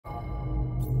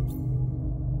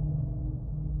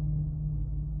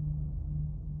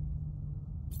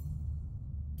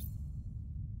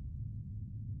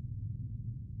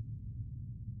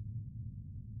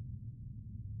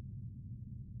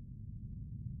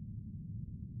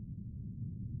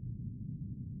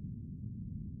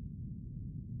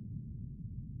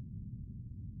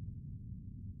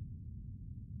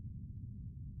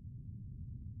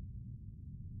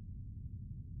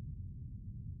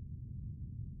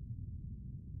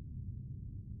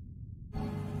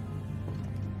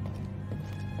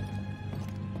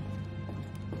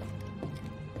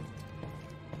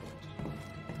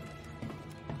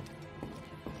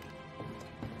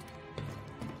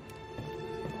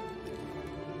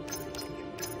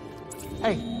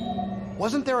Hey,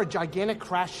 wasn't there a gigantic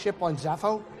crashed ship on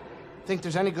Zepho? Think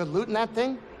there's any good loot in that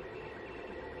thing?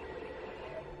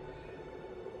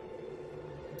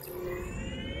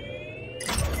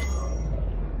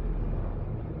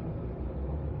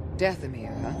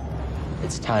 Dathomir, huh?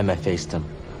 It's time I faced him.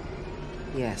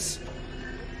 Yes.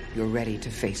 You're ready to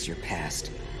face your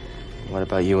past. What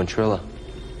about you and Trilla?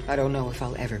 I don't know if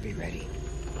I'll ever be ready.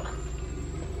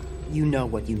 You know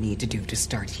what you need to do to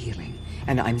start healing,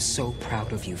 and I'm so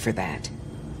proud of you for that.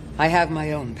 I have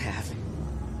my own path.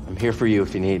 I'm here for you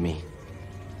if you need me.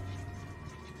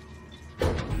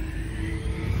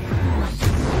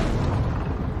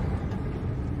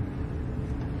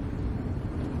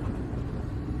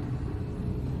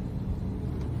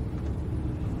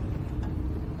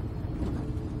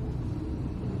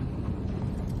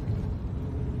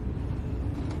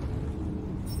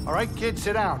 All right, kids,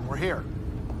 sit down. We're here.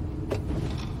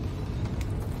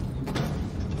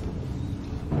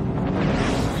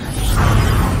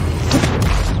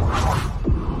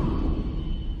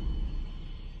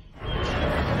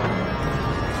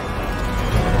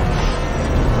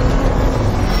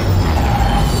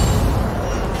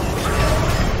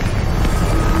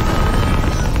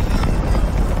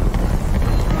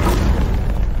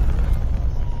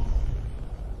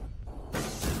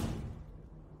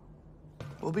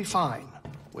 We'll be fine.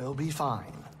 We'll be fine.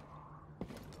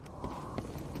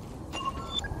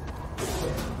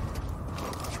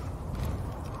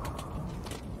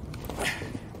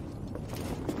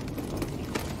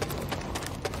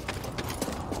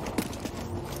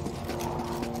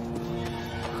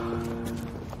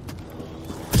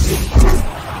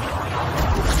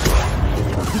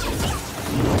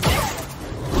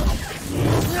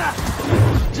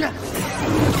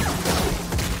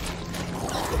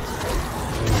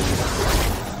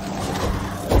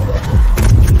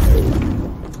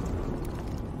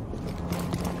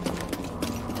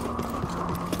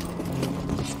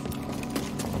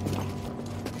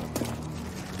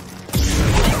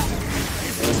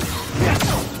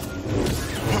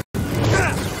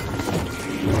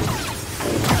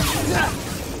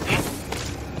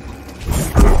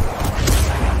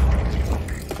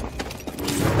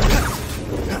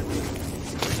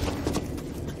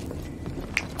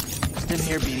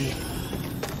 Here, BD.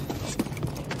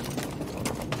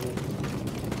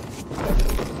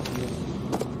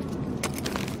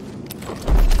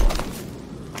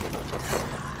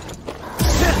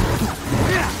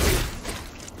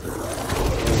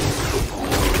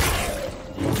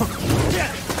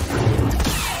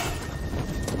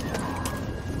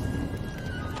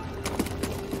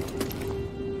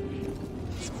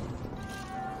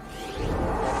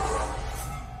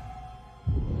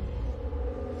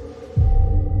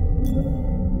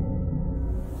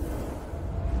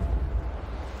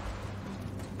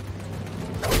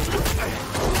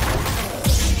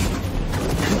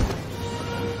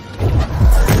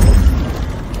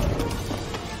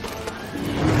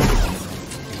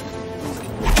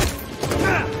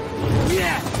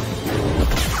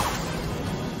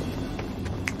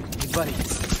 Buddy,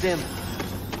 it's them.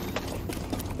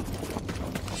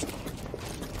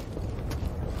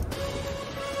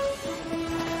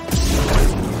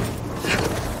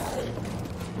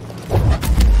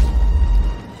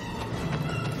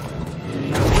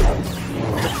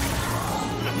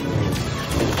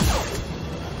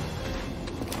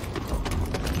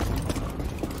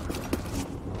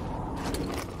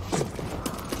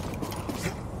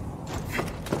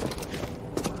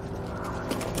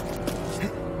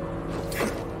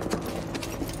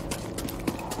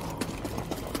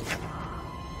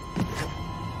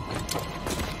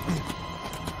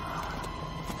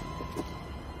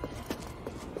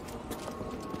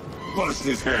 Bust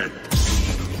his head.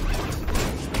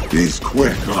 He's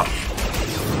quick, huh?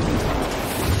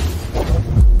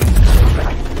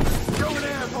 You're an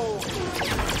asshole.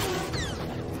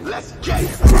 Let's get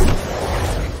it.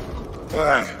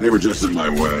 They were just in my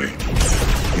way.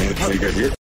 Can't take it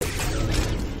here.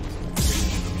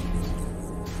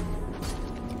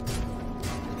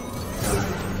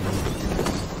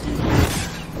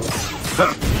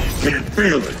 Can't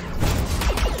feel it.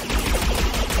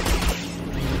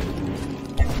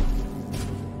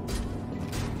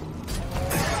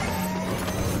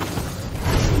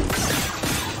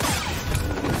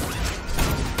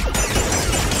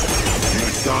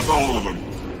 Stop all of them.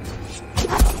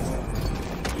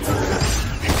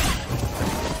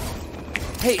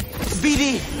 Hey,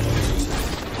 BD!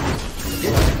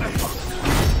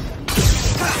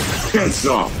 Heads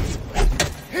off.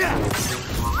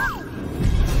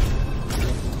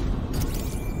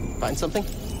 Find something?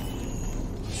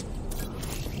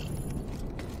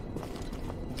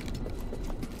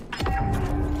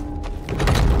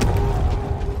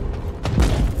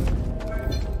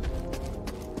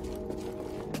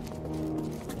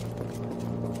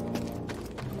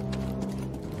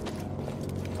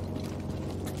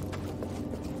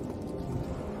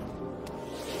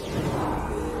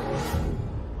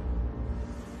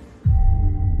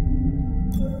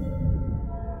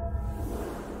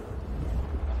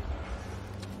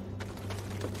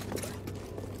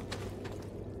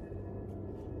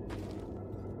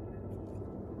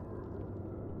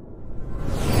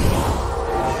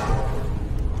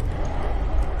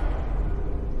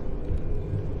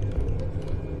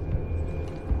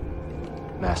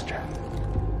 Master.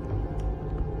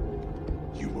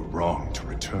 You were wrong to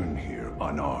return here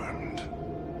unarmed.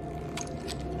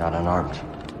 Not unarmed.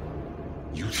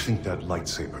 You think that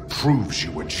lightsaber proves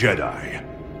you a Jedi?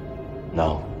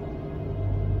 No.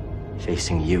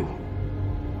 Facing you.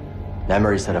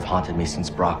 Memories that have haunted me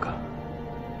since Braca.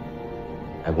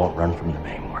 I won't run from them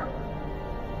anymore.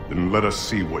 Then let us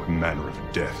see what manner of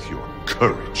death your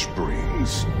courage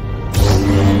brings.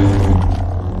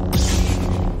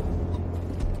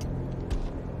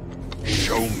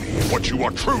 Show me what you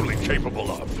are truly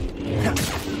capable of.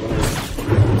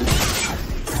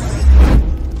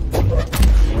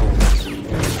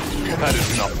 That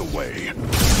is not the way.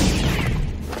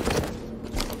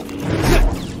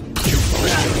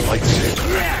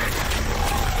 Lightsaber.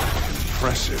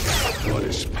 Impressive, but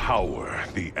is power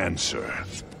the answer?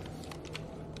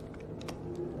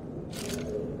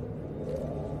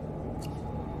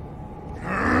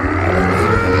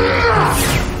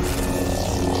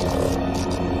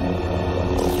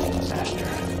 Master,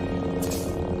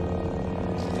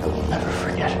 I will never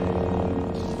forget.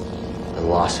 The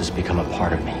loss has become a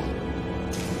part of me.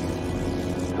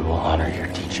 I will honor your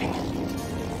teaching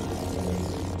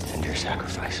and your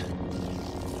sacrifice.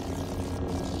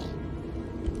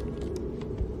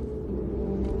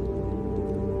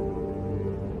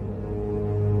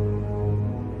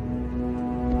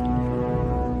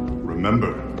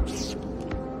 Remember,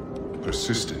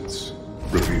 persistence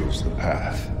reveals the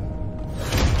path.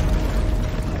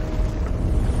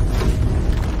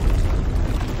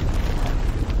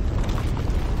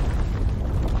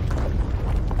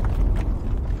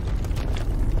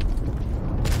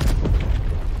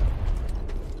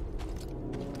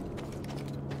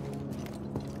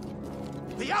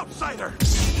 The outsider!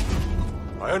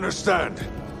 I understand.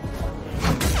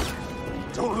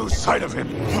 Don't lose sight of him.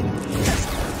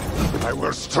 I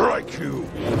will strike you.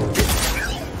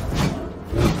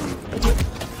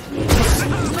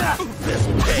 This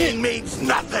pain means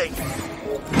nothing.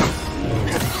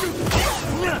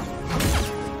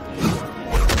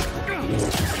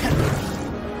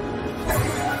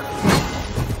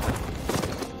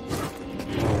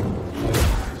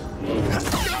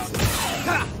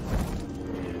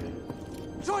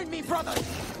 Join me, brother.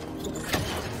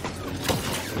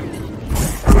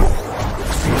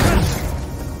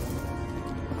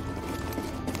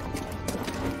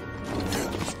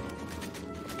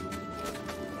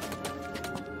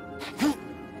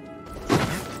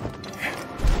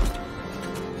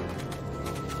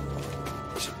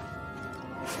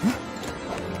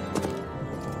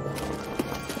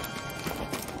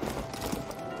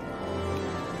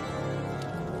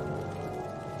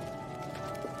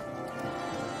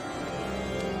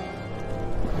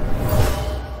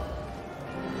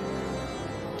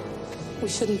 We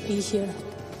shouldn't be here.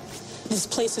 This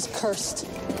place is cursed.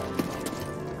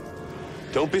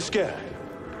 Don't be scared.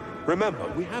 Remember,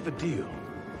 we have a deal.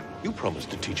 You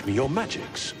promised to teach me your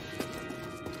magics.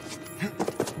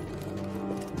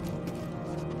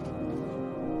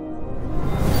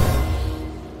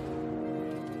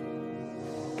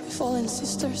 Fallen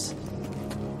sisters.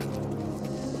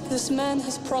 This man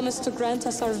has promised to grant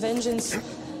us our vengeance,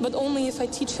 but only if I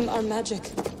teach him our magic.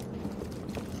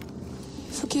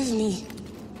 Forgive me.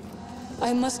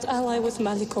 I must ally with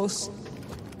Malicos.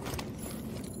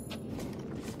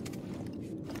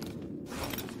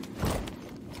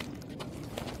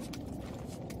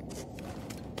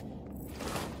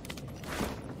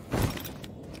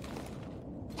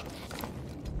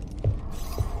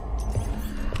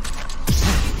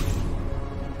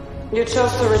 You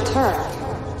chose to return.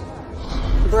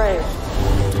 Brave,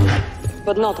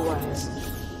 but not wise.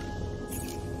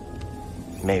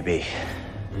 Maybe.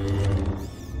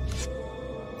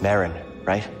 Marin,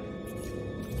 right?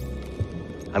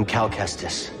 I'm Cal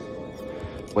Kestis.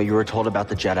 What you were told about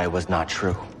the Jedi was not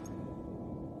true.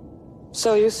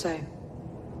 So you say.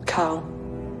 Cal.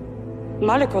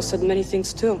 Malicos said many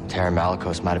things too. Taron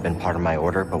Malicos might have been part of my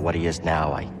order, but what he is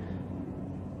now, I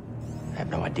have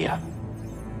no idea.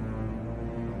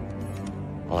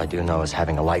 All I do know is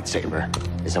having a lightsaber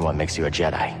isn't what makes you a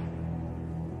Jedi.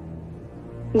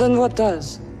 Then what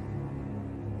does?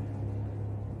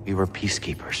 We were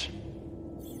peacekeepers.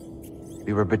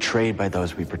 We were betrayed by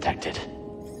those we protected.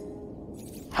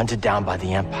 Hunted down by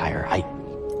the Empire.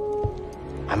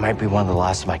 I might be one of the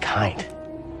last of my kind.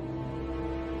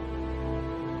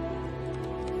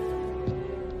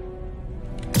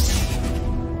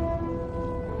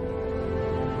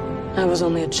 I was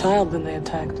only a child when they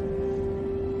attacked.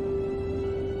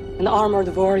 An armored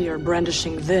warrior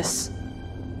brandishing this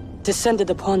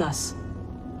descended upon us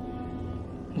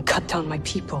and cut down my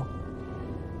people,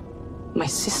 my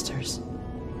sisters.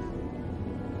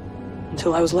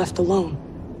 until I was left alone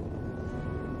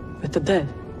with the dead.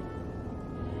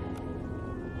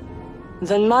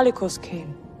 Then Malicos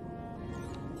came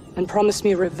and promised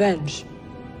me revenge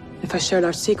if I shared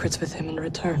our secrets with him in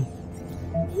return.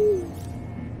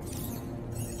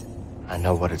 I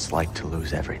know what it's like to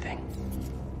lose everything.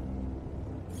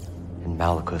 And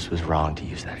Malicos was wrong to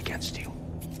use that against you.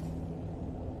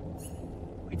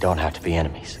 We don't have to be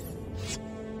enemies.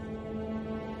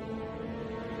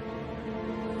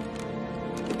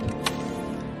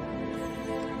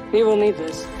 We will need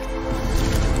this.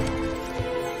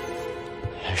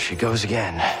 There she goes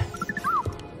again.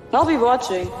 I'll be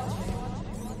watching.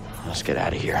 Let's get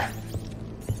out of here.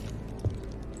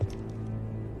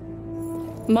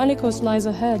 Malicos lies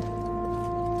ahead.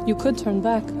 You could turn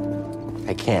back.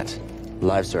 I can't.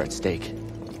 Lives are at stake.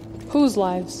 Whose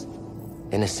lives?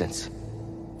 Innocents.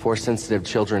 4 sensitive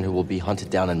children who will be hunted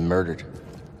down and murdered.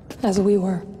 As we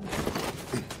were.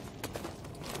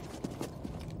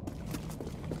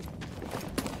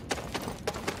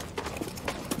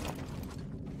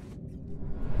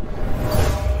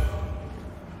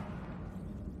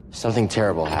 Something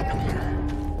terrible happened here.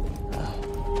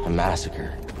 A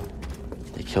massacre.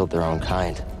 They killed their own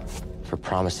kind for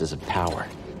promises of power.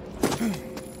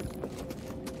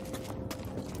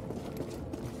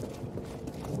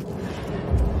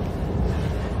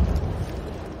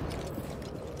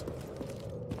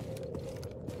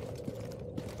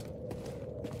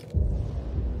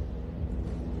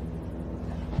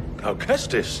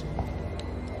 Kestis.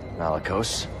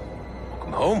 Malicos.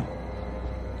 Welcome home.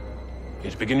 Here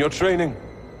to begin your training.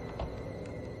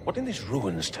 What in these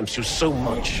ruins tempts you so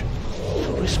much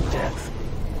to risk death?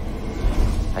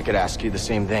 I could ask you the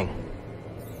same thing.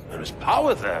 There is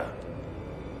power there.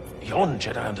 Beyond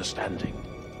Jedi understanding.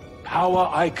 Power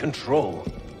I control.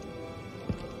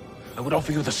 I would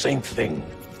offer you the same thing.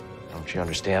 Don't you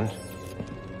understand?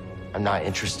 I'm not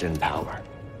interested in power.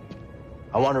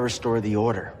 I want to restore the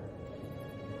Order.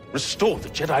 Restore the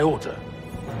Jedi Order?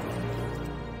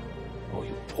 Oh,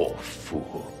 you poor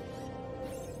fool.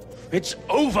 It's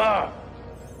over!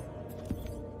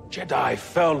 Jedi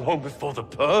fell long before the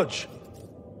Purge.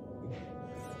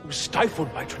 We were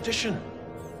stifled by tradition.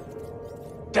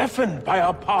 Deafened by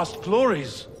our past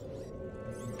glories.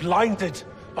 Blinded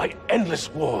by endless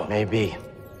war. Maybe.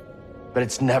 But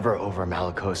it's never over,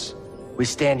 Malicos. We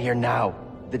stand here now,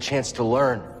 the chance to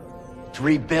learn. To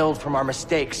rebuild from our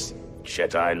mistakes.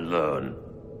 Jedi learn.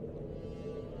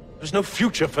 There's no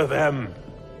future for them.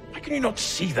 How can you not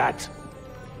see that?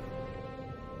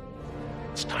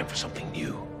 It's time for something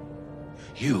new.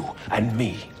 You and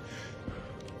me.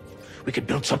 We could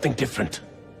build something different.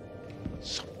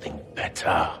 Something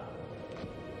better.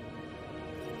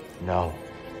 No.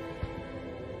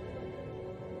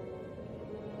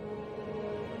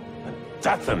 And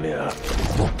Dathomir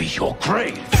will be your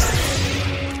grave.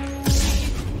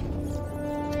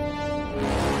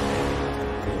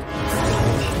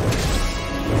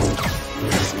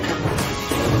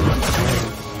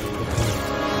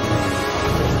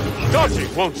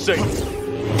 Dodging won't save you.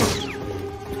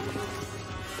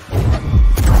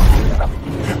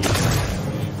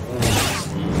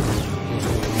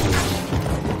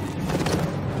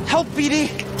 Help, BD!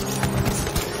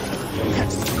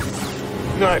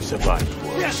 I've survived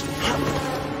worse.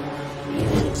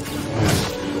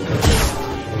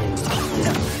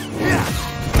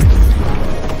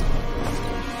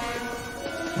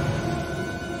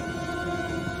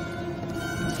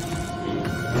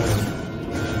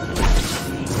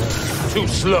 Too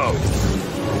slow.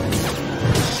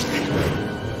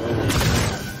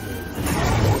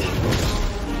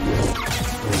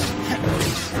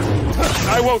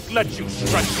 I won't let you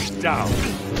strike me down.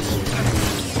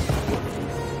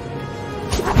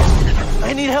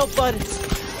 I need help, bud.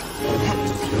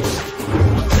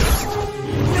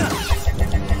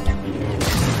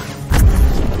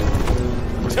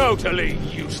 Totally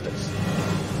useless.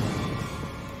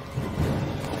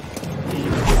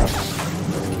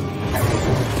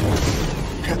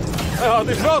 Oh,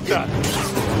 this road done.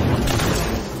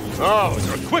 Oh, it's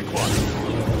a quick one.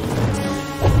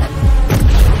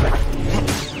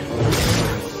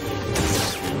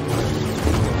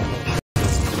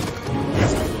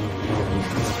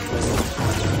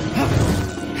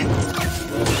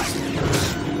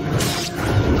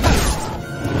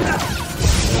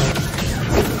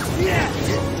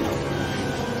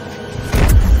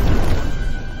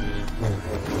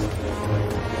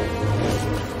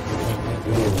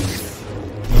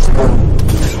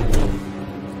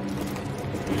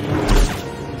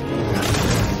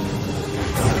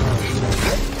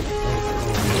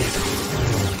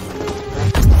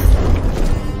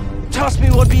 toss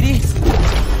me one, BD?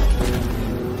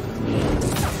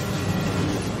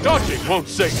 Dodging won't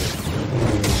save you.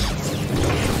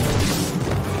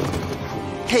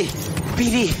 Hey,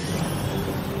 BD.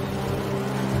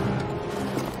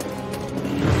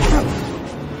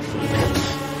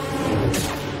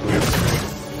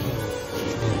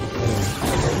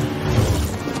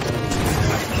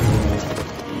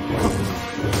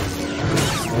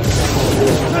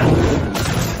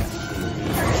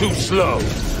 Too slow.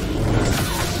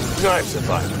 I've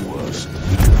survived worse.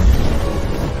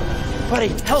 Buddy,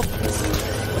 help!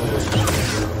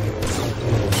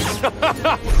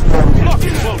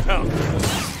 Blocking won't help.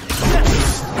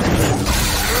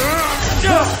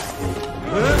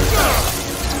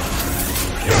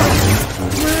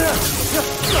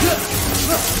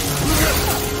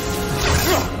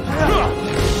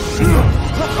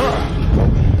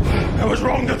 I was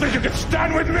wrong to think you could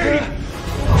stand with me!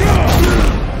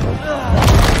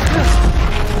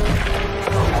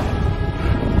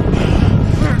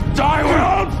 Die,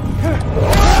 world!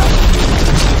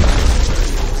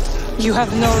 You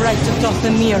have no right to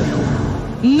Dathomir.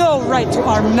 No right to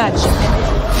our magic.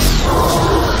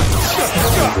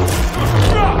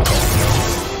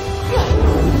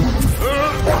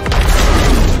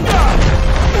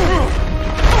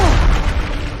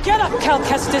 Get up, Cal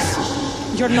Kestis.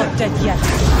 You're not dead yet.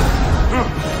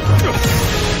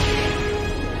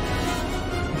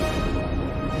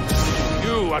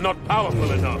 You are not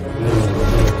powerful enough.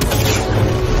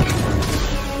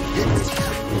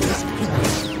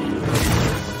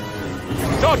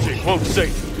 Dodging won't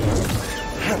save you.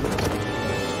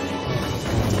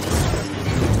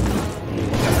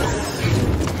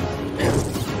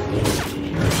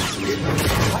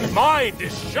 My mind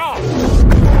is sharp.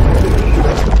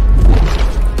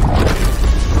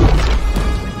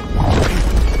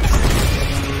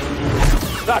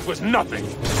 That was nothing.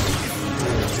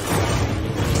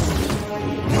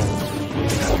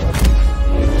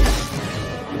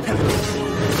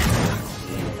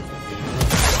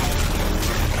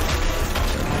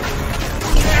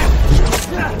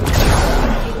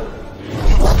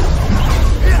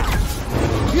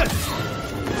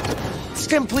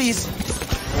 Stim, please.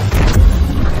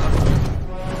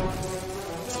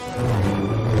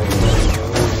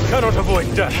 Cannot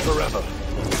avoid death forever.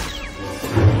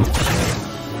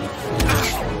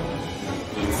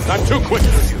 I'm too quick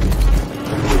for you.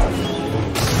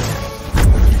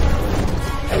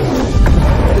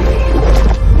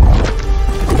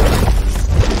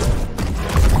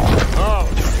 Oh,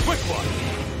 quick one.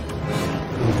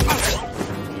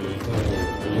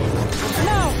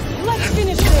 Now, let's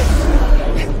finish this.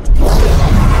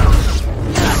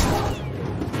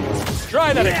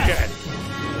 Try that again.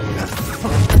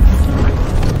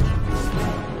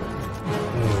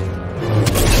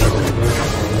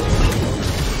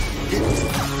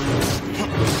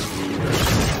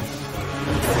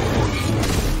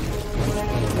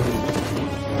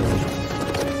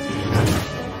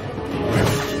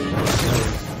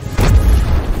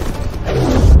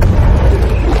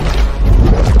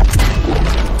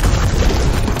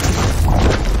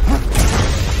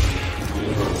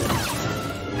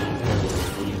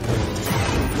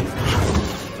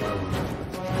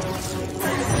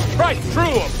 Right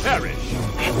through or perish.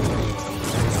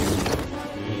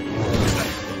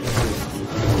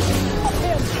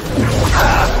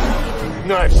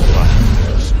 I've survived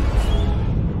this.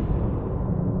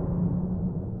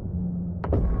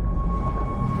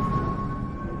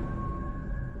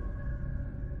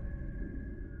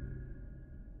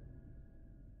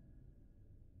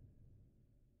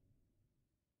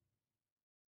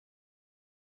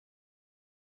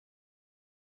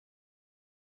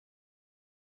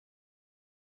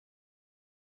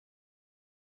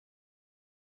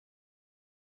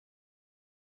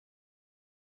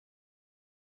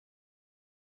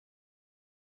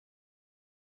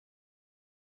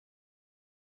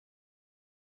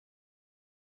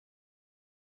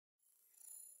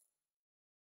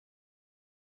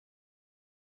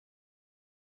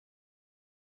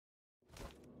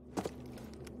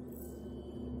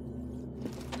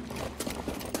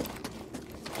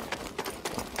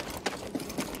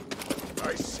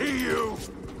 I see you!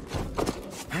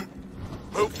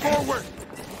 Move forward!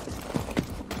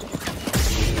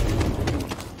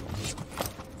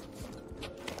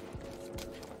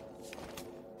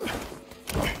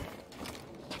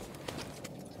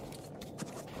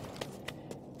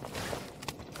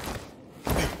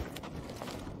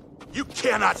 You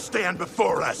cannot stand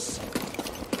before us!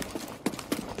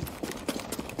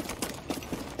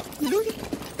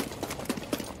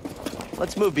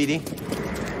 Let's move, BD.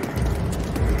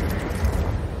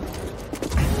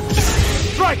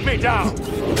 Strike me down!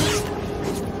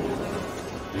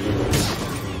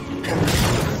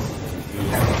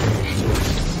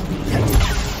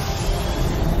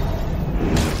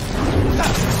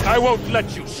 I won't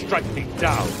let you strike me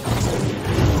down!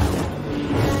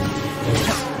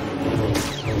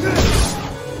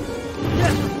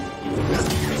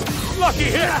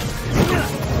 Lucky hit!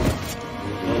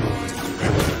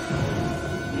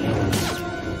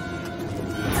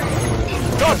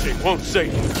 Dodging won't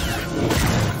save you.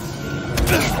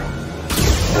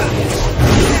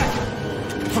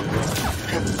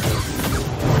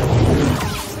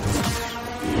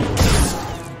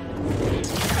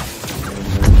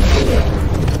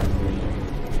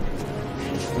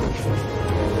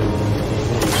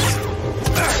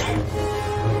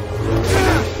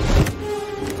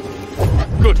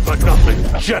 Good for nothing,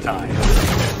 Jedi.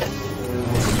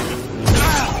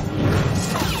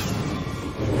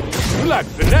 You lack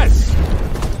finesse.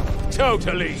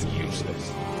 Totally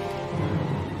useless.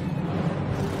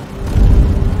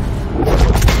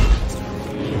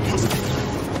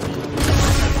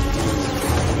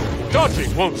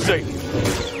 Dodging won't save you.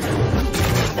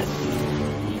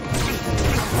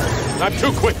 I'm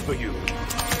too quick for you.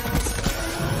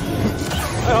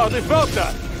 I hardly felt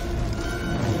that.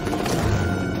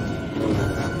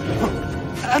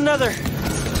 Another!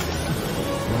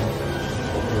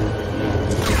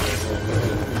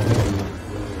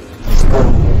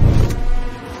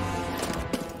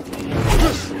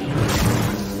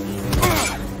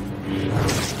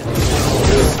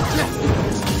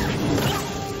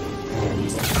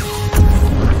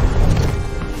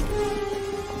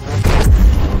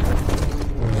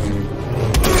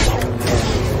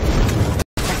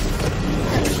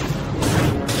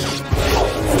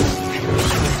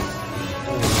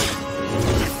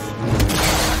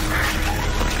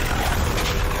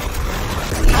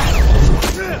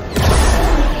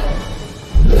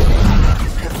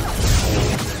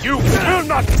 You will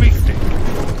not beat me!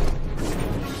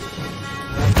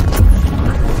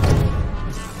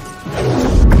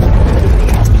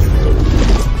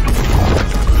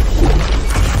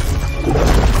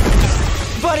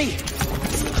 Buddy!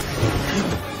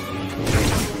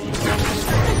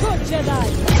 Good Jedi!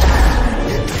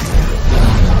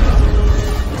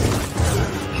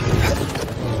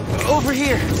 Over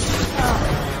here!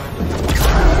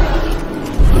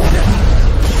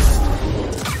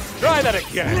 Try that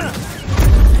again!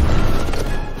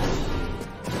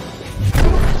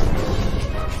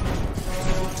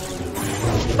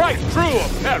 Strike through or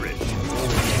perish!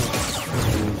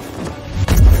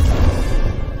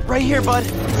 Right here, bud!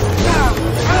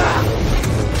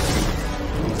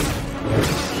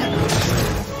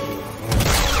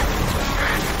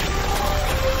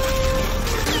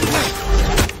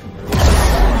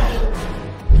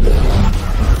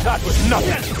 That was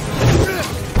nothing!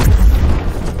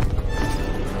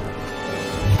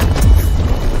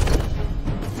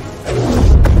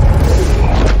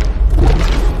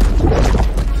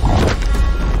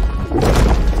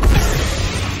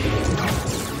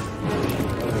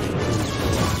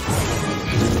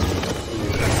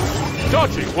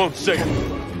 Dodging won't save you.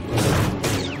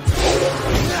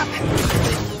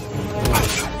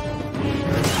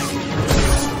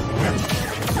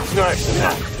 Nice.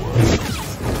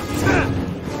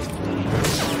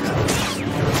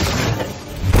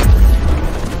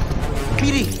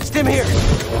 BD, stim here!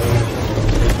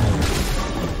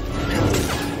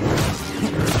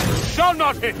 Shall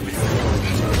not hit me!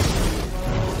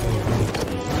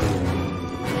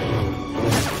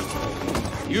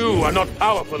 You are not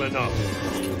powerful enough.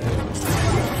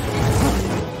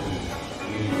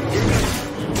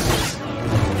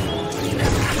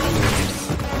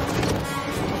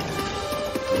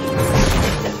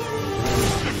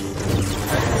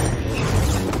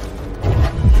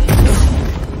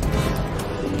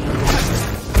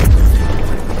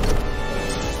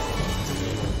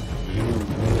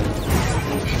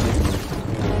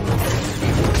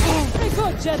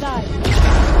 Good Jedi!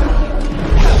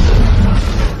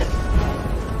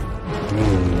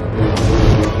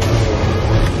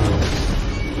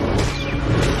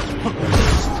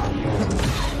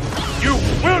 You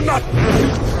will not!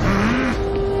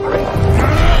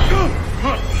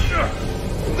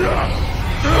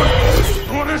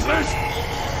 What is this?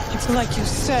 It's like you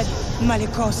said,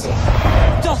 Malicos.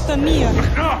 Dathomir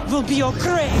will be your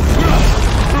grave.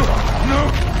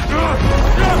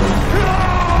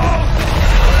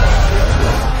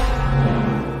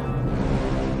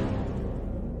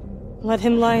 Let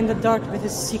him lie in the dark with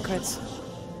his secrets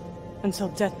until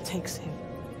death takes him.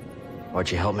 Why'd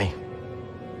you help me?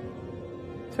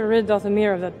 To rid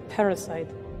Dathomir of that parasite.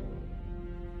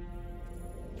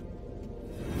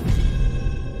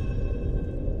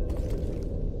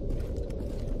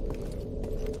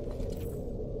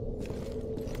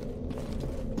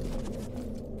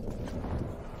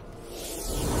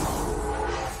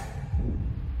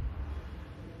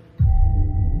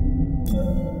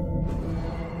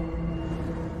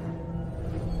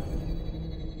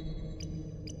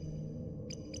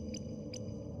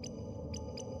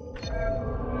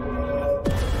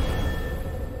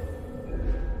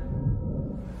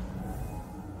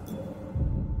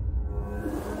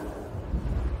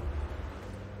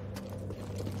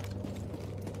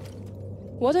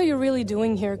 What are you really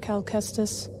doing here, Cal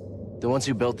Kestis? The ones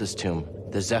who built this tomb,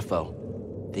 the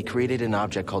Zepho, they created an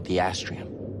object called the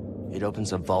Astrium. It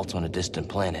opens a vault on a distant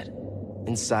planet.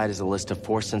 Inside is a list of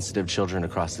Force-sensitive children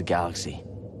across the galaxy.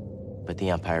 But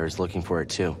the Empire is looking for it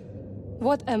too.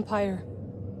 What Empire?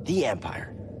 The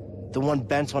Empire. The one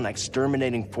bent on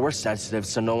exterminating Force-sensitive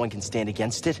so no one can stand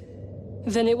against it?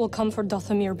 Then it will come for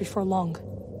Dathomir before long,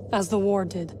 as the war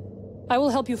did. I will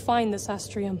help you find this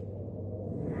Astrium.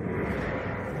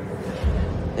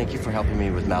 Thank you for helping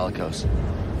me with Malicos.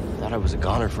 Thought I was a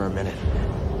goner for a minute.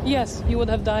 Yes, you would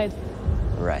have died.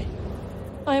 Right.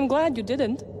 I am glad you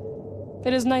didn't.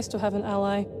 It is nice to have an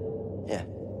ally. Yeah,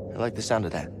 I like the sound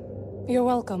of that. You're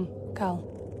welcome, Cal.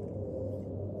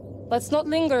 Let's not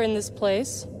linger in this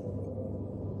place.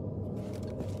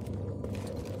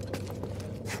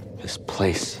 This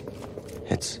place,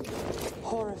 it's...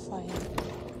 horrifying.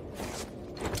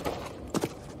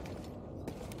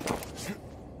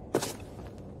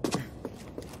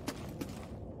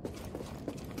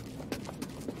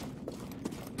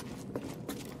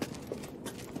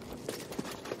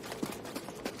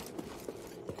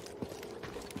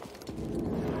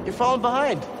 You're falling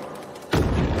behind.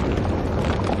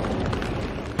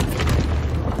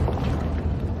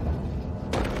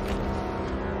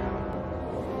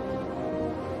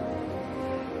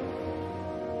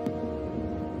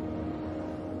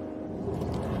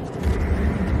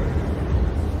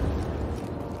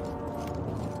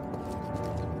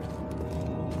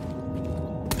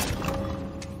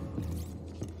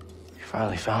 You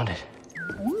finally found it.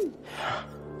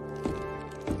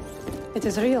 It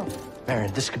is real.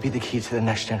 Baron, this could be the key to the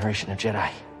next generation of Jedi.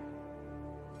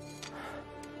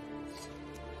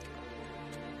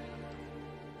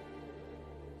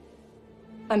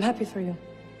 I'm happy for you.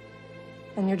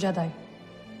 And your Jedi.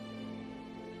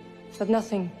 But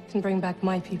nothing can bring back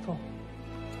my people.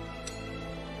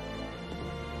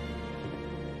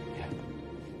 Yeah.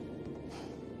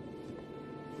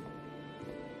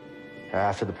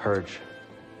 After the Purge,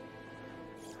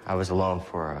 I was alone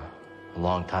for a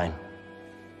long time.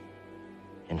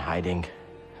 In hiding,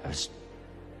 I was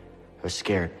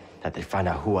scared that they'd find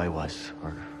out who I was,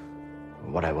 or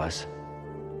what I was.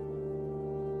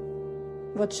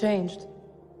 What changed?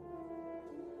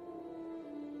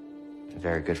 A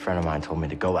very good friend of mine told me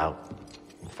to go out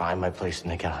and find my place in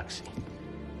the galaxy.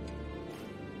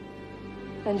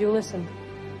 And you listened?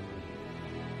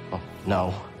 Well,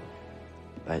 no.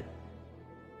 But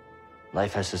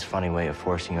life has this funny way of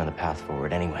forcing you on the path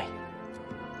forward anyway.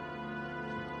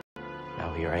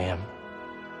 Now here I am.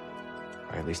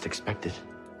 Or at least expected.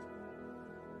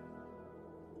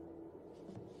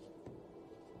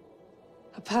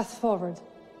 A path forward.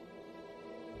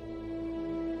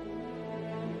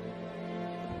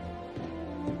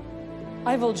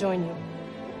 I will join you.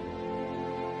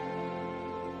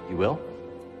 You will?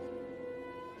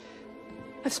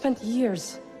 I've spent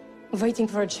years waiting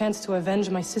for a chance to avenge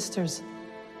my sisters.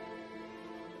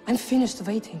 I'm finished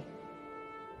waiting.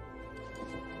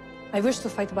 I wish to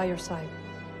fight by your side.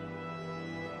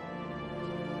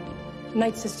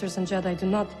 Night Sisters and Jedi do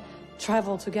not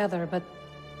travel together, but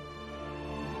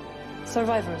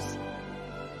survivors.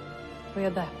 We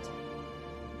adapt.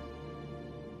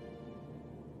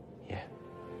 Yeah.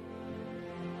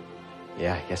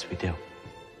 Yeah, I guess we do.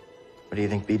 What do you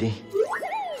think, BD?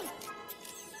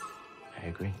 I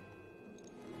agree.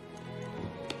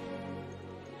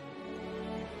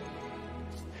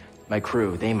 My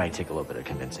crew, they might take a little bit of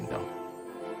convincing, though.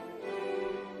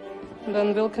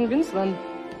 Then we'll convince them.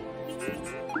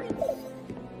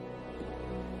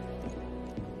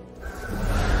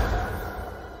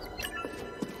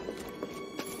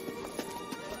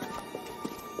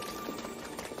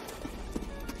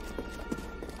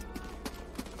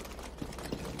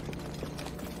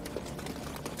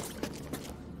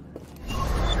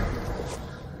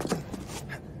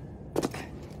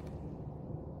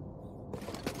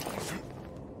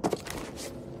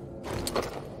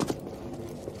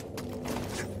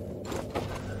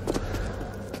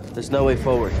 There's no way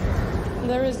forward.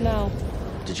 There is now.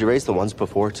 Did you raise the ones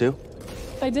before, too?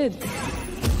 I did.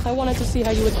 I wanted to see how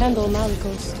you would handle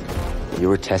Malicos. You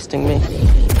were testing me?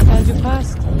 And you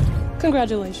passed.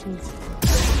 Congratulations.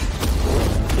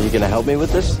 Are you gonna help me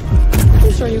with this?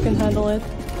 I'm sure you can handle it.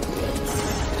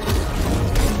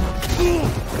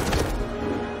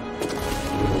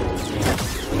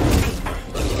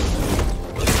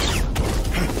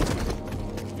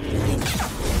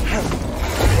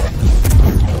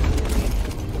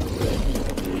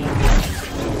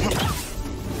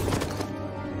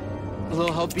 A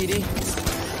little help, BD?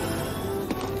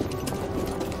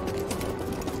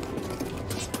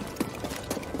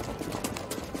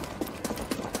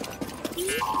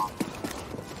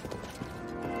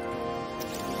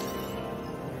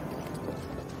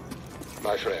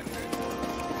 My friend,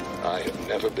 I have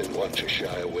never been one to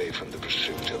shy away from the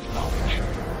pursuit of knowledge.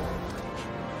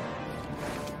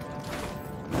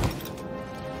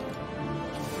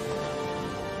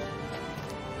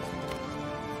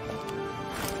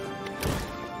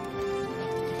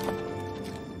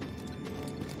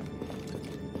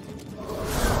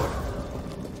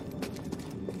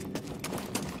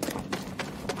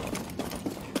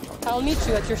 I'll meet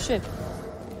you at your ship.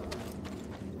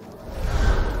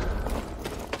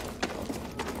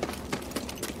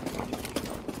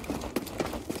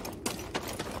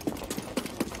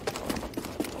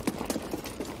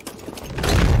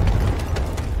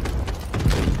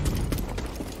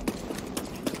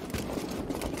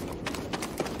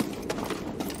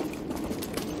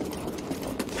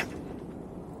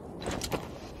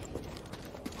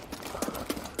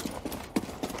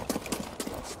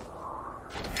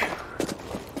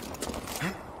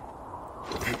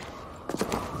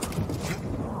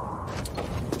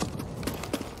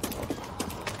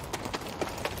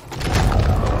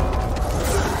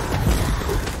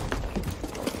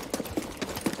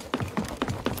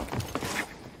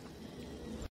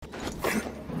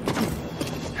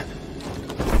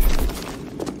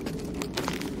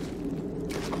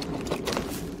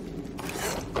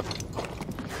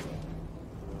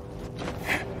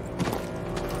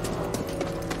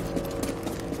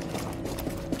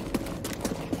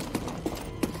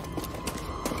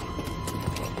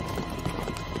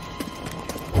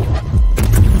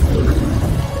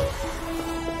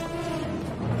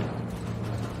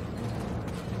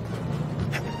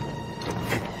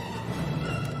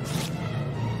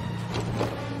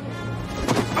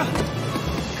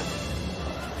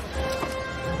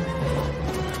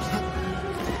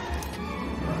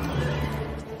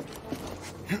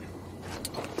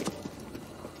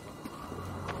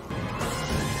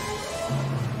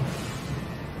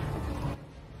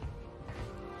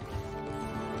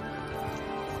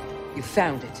 You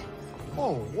found it.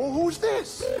 Oh, well, who's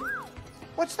this?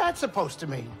 What's that supposed to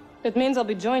mean? It means I'll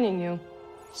be joining you.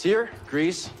 Seer,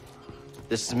 Grease,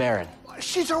 this is Marin.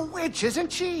 She's a witch,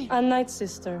 isn't she? A Night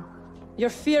Sister.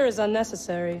 Your fear is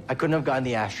unnecessary. I couldn't have gotten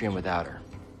the Astrium without her.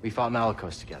 We fought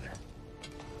Malicos together.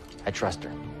 I trust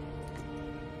her.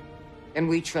 And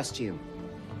we trust you.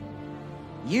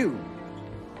 You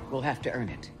will have to earn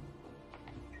it.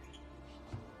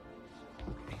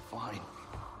 Okay, fine.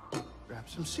 Grab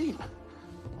some seat.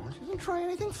 Well, she doesn't try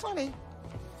anything funny.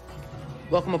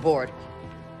 Welcome aboard.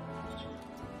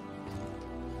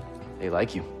 They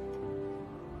like you.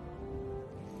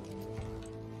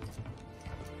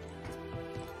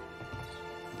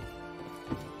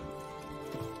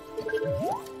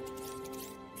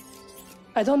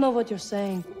 I don't know what you're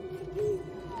saying.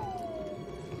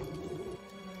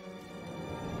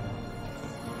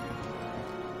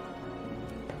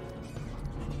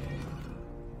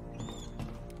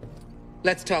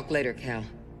 Let's talk later, Cal.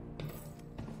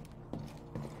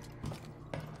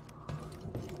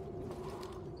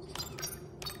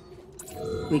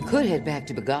 We could head back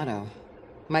to Bogano.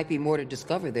 Might be more to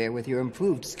discover there with your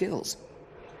improved skills.